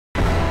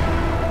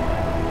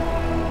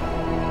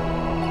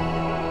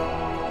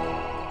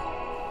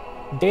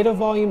Data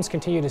volumes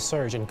continue to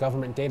surge in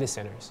government data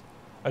centers.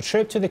 A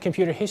trip to the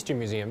Computer History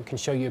Museum can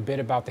show you a bit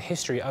about the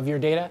history of your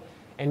data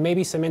and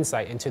maybe some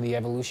insight into the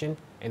evolution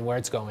and where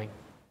it's going.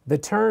 The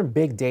term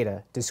big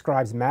data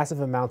describes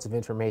massive amounts of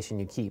information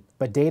you keep,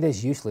 but data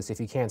is useless if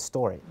you can't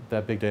store it.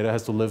 That big data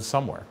has to live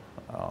somewhere.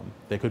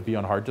 They could be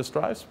on hard disk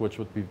drives, which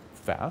would be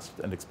fast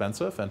and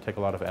expensive and take a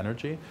lot of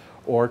energy,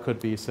 or it could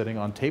be sitting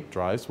on tape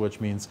drives,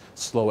 which means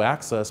slow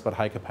access but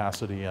high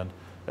capacity and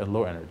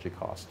low energy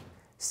cost.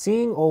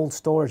 Seeing old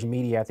storage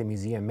media at the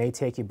museum may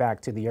take you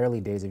back to the early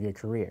days of your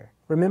career.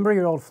 Remember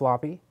your old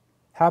floppy?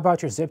 How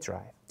about your zip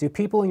drive? Do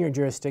people in your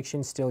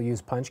jurisdiction still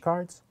use punch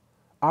cards?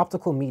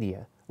 Optical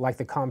media, like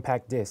the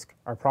compact disc,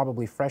 are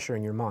probably fresher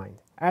in your mind.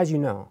 As you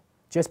know,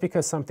 just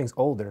because something's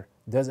older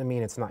doesn't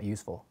mean it's not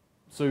useful.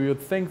 So you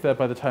would think that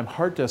by the time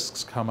hard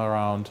disks come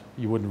around,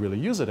 you wouldn't really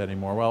use it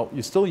anymore. Well,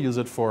 you still use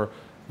it for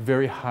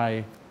very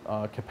high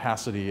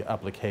capacity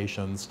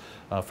applications,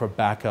 for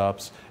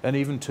backups, and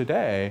even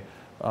today,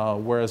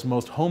 whereas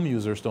most home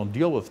users don't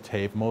deal with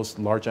tape, most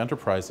large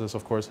enterprises,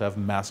 of course, have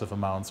massive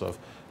amounts of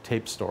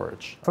tape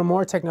storage. For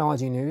more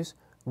technology news,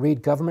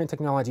 read Government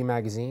Technology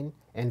Magazine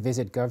and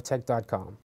visit govtech.com.